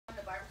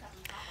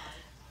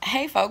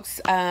Hey folks,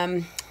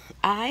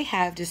 I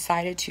have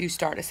decided to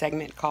start a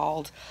segment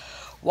called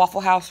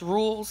Waffle House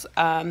Rules.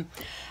 As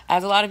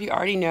a lot of you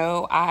already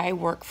know, I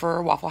work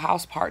for Waffle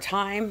House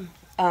part-time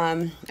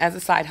as a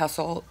side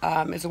hustle.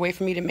 It's a way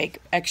for me to make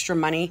extra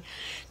money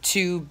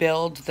to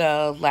build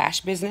the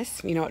lash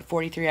business. You know, at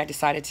 43, I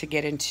decided to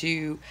get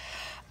into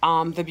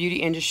the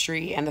beauty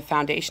industry, and the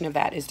foundation of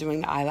that is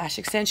doing the eyelash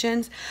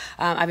extensions.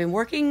 I've been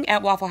working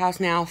at Waffle House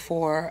now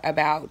for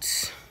about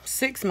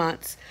 6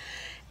 months,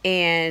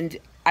 and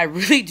I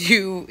really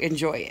do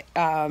enjoy it.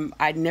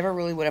 I never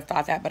really would have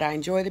thought that, but I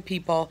enjoy the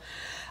people.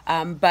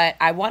 But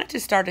I wanted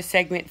to start a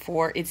segment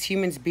for It's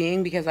Humans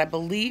Being, because I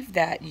believe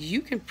that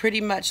you can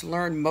pretty much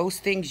learn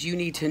most things you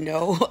need to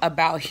know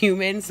about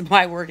humans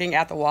by working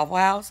at the Waffle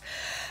House.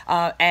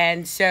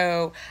 And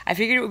so I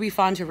figured it would be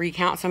fun to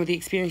recount some of the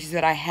experiences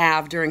that I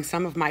have during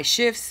some of my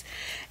shifts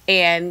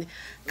and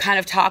kind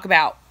of talk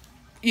about,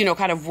 you know,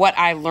 kind of what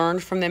I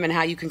learned from them and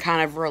how you can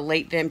kind of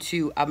relate them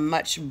to a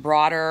much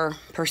broader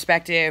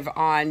perspective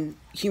on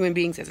human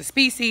beings as a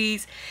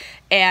species,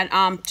 and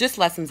just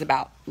lessons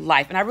about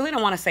life. And I really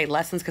don't want to say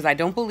lessons, because I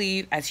don't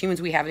believe as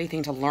humans we have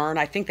anything to learn.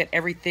 I think that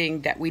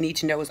everything that we need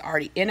to know is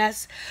already in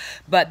us,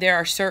 but there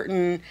are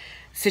certain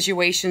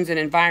situations and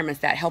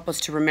environments that help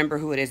us to remember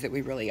who it is that we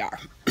really are.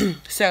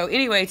 So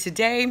anyway,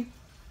 today,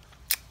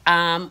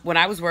 when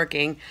I was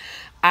working,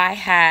 I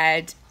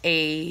had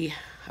I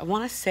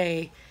want to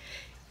say,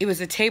 it was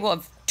a table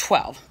of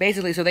 12,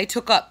 basically. So they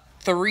took up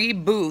 3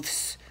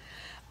 booths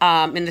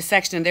in the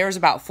section, and there was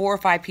about 4 or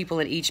 5 people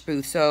in each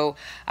booth. So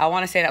I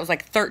want to say that was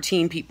like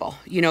 13 people,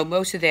 you know,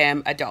 most of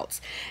them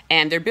adults.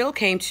 And their bill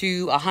came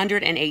to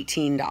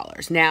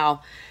 $118.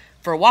 Now,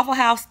 for a Waffle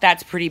House,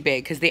 that's pretty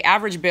big, because the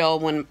average bill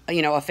when,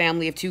 you know, a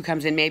family of 2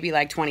 comes in, maybe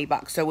like 20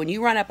 bucks. So when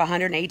you run up a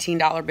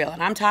 $118 bill,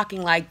 and I'm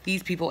talking like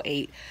these people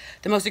ate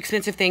the most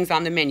expensive things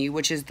on the menu,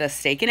 which is the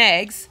steak and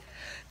eggs,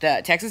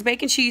 the Texas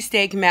bacon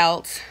cheesesteak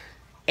melt,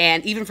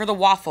 and even for the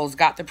waffles,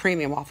 got the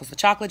premium waffles, the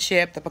chocolate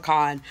chip, the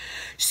pecan.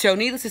 So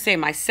needless to say,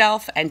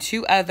 myself and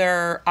 2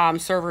 other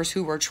servers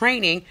who were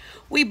training,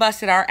 we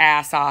busted our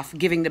ass off,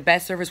 giving the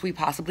best service we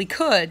possibly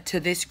could to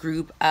this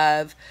group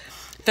of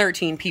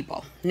 13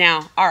 people.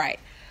 Now, all right,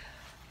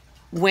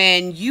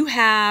 when you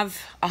have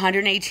a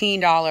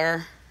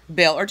 $118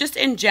 bill, or just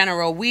in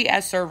general, we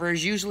as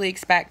servers usually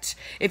expect,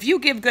 if you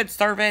give good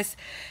service,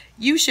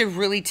 you should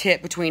really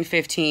tip between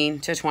 15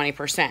 to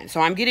 20%.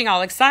 So I'm getting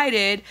all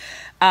excited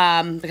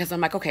because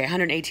I'm like, okay,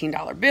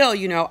 $118 bill,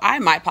 you know, I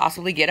might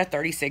possibly get a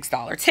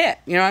 $36 tip.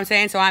 You know what I'm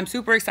saying? So I'm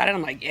super excited.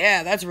 I'm like,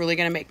 yeah, that's really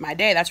going to make my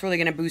day. That's really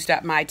going to boost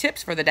up my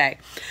tips for the day.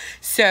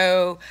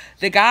 So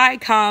the guy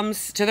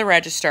comes to the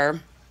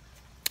register,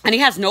 and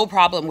he has no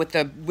problem with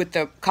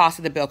the cost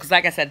of the bill, because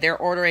like I said, they're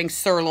ordering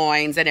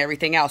sirloins and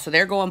everything else. So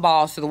they're going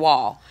balls to the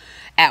wall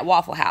at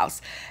Waffle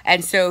House.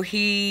 And so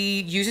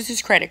he uses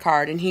his credit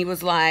card, and he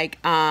was like,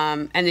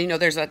 and you know,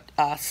 there's a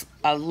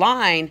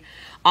line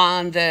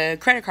on the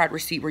credit card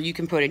receipt where you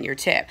can put in your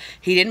tip.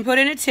 He didn't put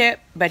in a tip,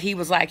 but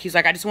he's like,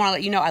 I just want to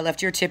let you know I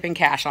left your tip in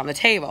cash on the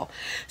table.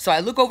 So I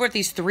look over at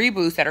these 3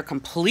 booths that are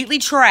completely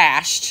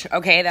trashed,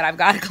 okay, that I've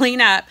got to clean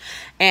up,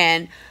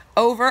 and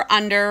over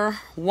under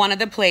one of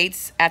the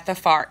plates at the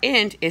far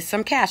end is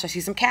some cash. I see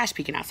some cash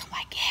peeking out. So I'm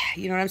like,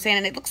 yeah, you know what I'm saying?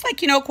 And it looks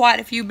like, you know,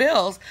 quite a few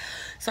bills.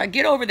 So I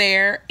get over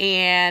there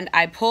and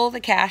I pull the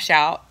cash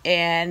out,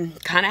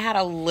 and kind of had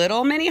a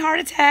little mini heart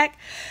attack.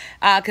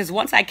 Because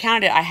once I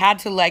counted it, I had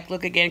to like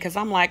look again, because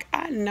I'm like,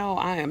 I know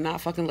I am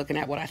not fucking looking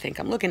at what I think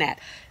I'm looking at.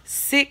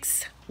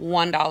 6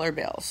 $1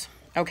 bills.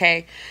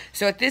 Okay.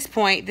 So at this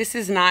point, this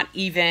is not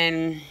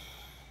even,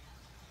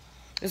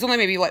 there's only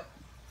maybe what,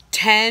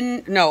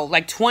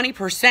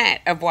 20%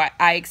 of what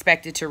I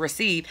expected to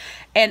receive.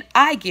 And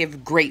I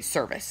give great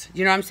service.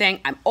 You know what I'm saying?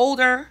 I'm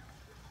older.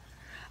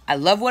 I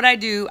love what I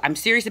do. I'm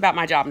serious about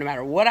my job. No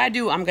matter what I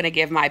do, I'm going to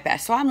give my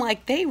best. So I'm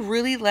like, they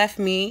really left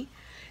me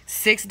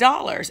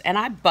 $6, and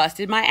I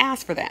busted my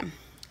ass for them.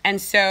 And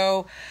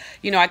so,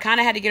 you know, I kind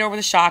of had to get over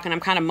the shock, and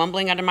I'm kind of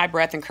mumbling under my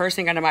breath and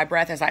cursing under my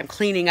breath as I'm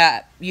cleaning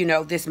up, you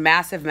know, this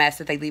massive mess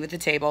that they leave at the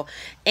table.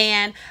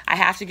 And I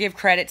have to give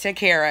credit to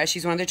Kara.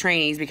 She's one of the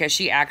trainees, because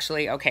she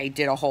actually, okay,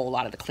 did a whole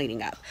lot of the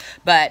cleaning up.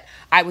 But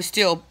I was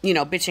still, you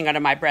know, bitching under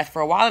my breath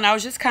for a while, and I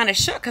was just kind of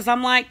shook, because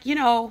I'm like, you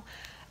know,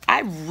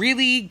 I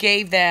really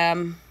gave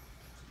them,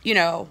 you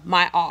know,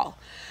 my all.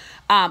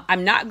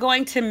 I'm not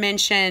going to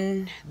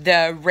mention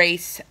the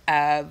race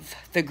of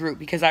the group,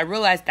 because I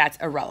realized that's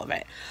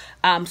irrelevant.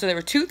 So there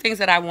were 2 things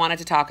that I wanted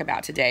to talk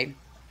about today.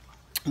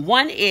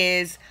 One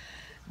is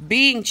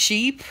being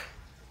cheap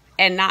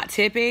and not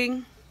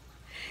tipping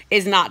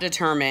is not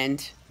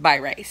determined by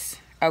race,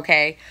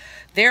 okay?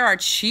 There are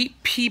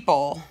cheap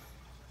people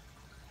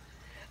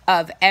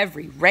of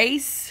every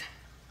race,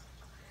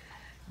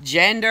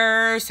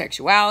 gender,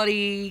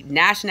 sexuality,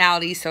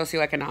 nationality,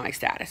 socioeconomic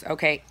status,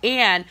 okay?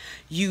 And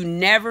you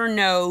never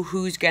know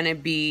who's going to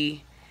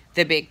be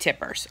the big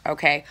tippers,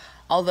 okay?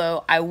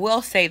 Although I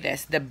will say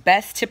this, the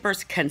best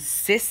tippers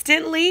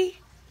consistently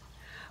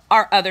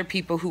are other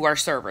people who are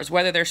servers,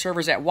 whether they're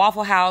servers at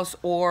Waffle House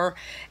or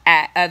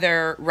at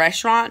other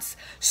restaurants.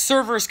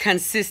 Servers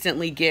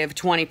consistently give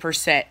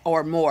 20%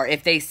 or more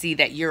if they see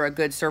that you're a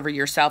good server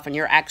yourself and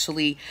you're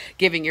actually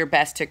giving your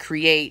best to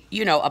create,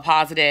 a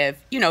positive,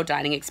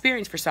 dining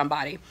experience for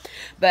somebody.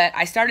 But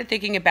I started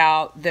thinking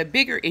about the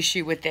bigger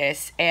issue with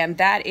this, and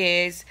that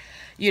is,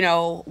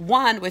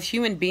 one, with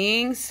human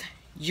beings,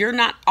 you're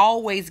not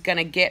always going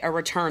to get a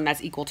return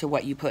that's equal to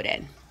what you put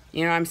in.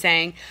 You know what I'm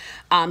saying?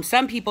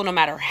 Some people, no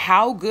matter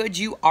how good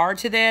you are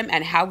to them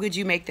and how good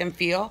you make them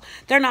feel,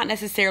 they're not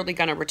necessarily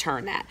going to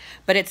return that.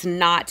 But it's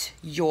not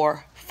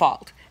your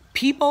fault.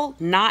 People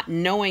not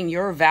knowing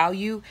your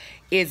value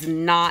is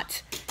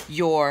not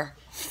your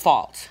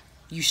fault.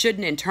 You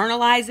shouldn't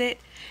internalize it,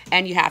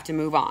 and you have to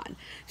move on.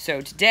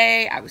 So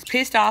today I was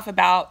pissed off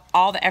about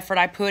all the effort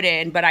I put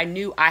in, but I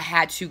knew I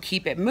had to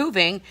keep it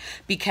moving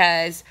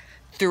because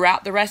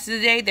throughout the rest of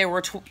the day, there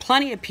were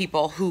plenty of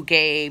people who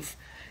gave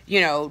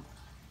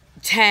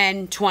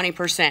 10,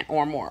 20%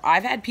 or more.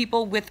 I've had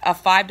people with a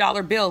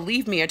 $5 bill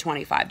leave me a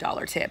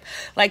 $25 tip.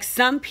 Like,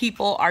 some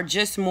people are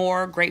just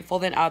more grateful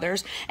than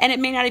others, and it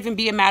may not even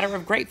be a matter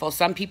of grateful.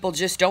 Some people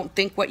just don't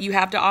think what you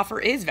have to offer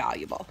is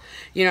valuable.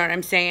 You know what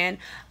I'm saying?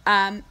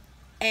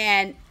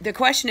 And the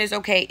question is,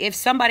 okay, if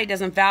somebody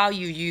doesn't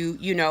value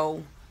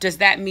you, does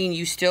that mean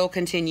you still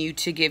continue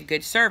to give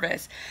good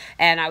service?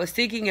 And I was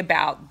thinking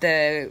about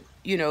the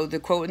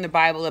quote in the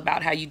Bible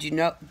about how you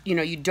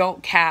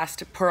don't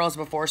cast pearls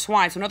before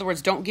swine. So in other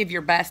words, don't give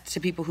your best to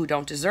people who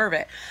don't deserve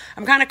it.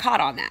 I'm kind of caught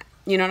on that.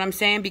 You know what I'm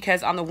saying?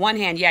 Because on the one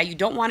hand, yeah, you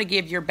don't want to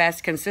give your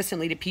best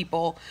consistently to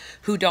people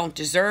who don't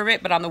deserve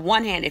it. But on the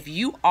one hand, if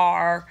you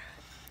are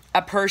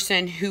a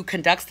person who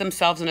conducts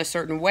themselves in a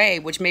certain way,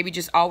 which maybe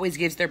just always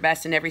gives their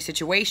best in every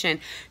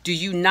situation, do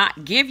you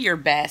not give your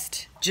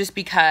best just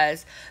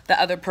because the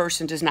other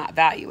person does not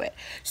value it?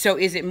 So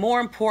is it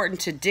more important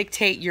to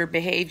dictate your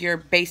behavior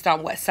based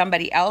on what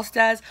somebody else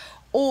does,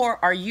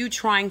 or are you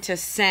trying to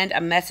send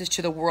a message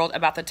to the world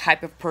about the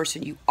type of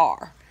person you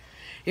are?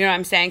 You know what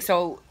I'm saying?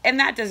 So, and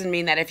that doesn't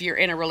mean that if you're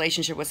in a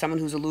relationship with someone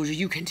who's a loser,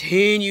 you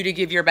continue to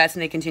give your best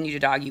and they continue to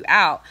dog you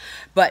out.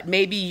 But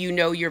maybe you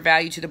know your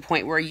value to the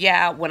point where,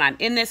 yeah, when I'm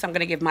in this, I'm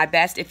going to give my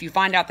best. If you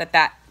find out that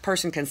that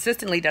person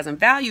consistently doesn't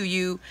value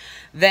you,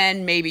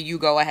 then maybe you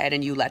go ahead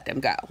and you let them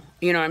go.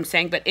 You know what I'm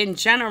saying? But in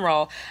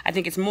general, I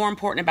think it's more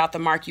important about the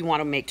mark you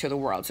want to make to the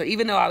world. So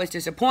even though I was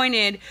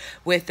disappointed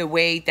with the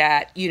way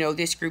that,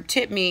 this group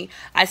tipped me,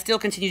 I still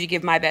continue to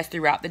give my best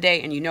throughout the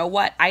day. And you know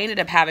what? I ended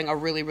up having a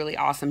really, really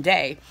awesome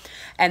day.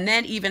 And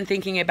then even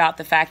thinking about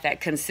the fact that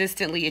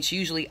consistently it's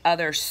usually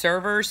other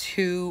servers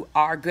who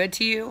are good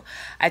to you.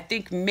 I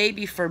think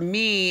maybe for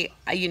me,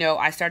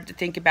 I started to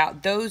think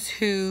about those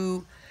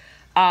who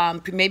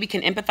maybe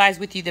can empathize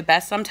with you the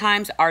best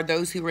sometimes are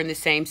those who are in the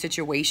same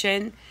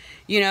situation,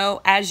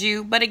 as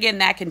you. But again,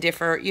 that can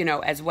differ,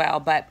 as well.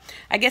 But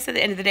I guess at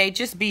the end of the day,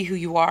 just be who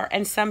you are.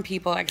 And some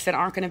people, like I said,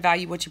 aren't going to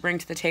value what you bring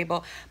to the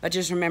table. But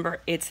just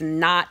remember, it's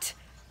not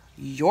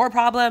your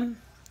problem.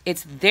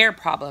 It's their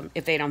problem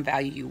if they don't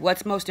value you.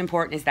 What's most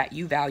important is that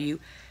you value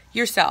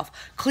yourself.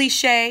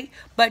 Cliche,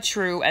 but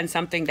true, and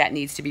something that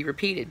needs to be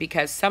repeated,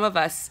 because some of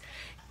us,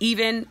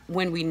 even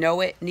when we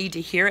know it, need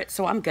to hear it.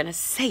 So I'm going to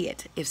say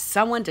it. If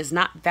someone does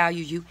not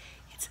value you,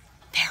 it's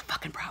their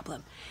fucking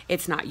problem.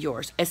 It's not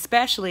yours.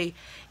 Especially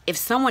if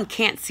someone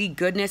can't see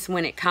goodness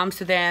when it comes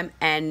to them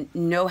and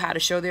know how to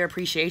show their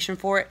appreciation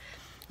for it,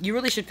 you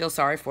really should feel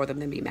sorry for them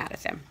than be mad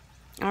at them.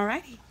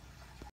 Alrighty.